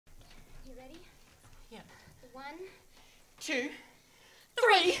Yeah. 1, 2,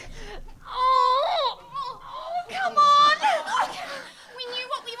 3. Oh, come on! We knew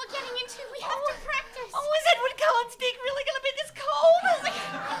what we were getting into. We have to practice. Oh, is Edward Cullen's dick really going to be this cold?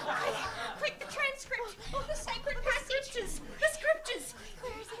 Quick, the transcript of the sacred passage. The scriptures.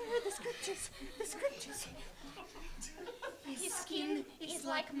 Where is it? The scriptures. His skin is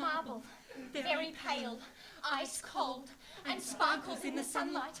like marble, very pale, ice cold, and sparkles in the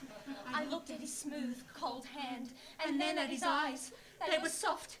sunlight. I looked at his smooth, cold hand, and then at his eyes. They were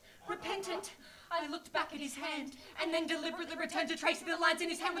soft, repentant. I looked back at his hand, and then deliberately returned to tracing the lines in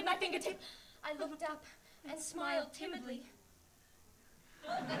his hand with my fingertip. I looked up and smiled timidly.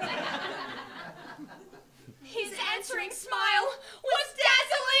 His answering smile was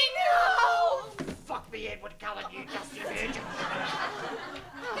dazzling. Oh! Fuck me, Edward Cullen, you dusty virgin.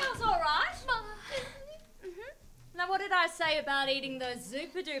 Girls all right? Now, what did I say about eating those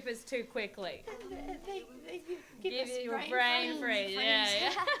Zupa Dupas too quickly? They Give you a brain freeze.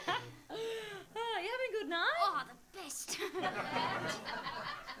 Yeah. Oh, you having a good night? Oh, the best.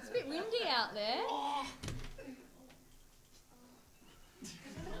 It's a bit windy out there.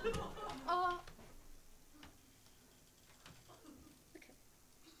 Oh.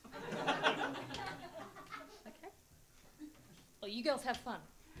 Okay. Well, you girls have fun.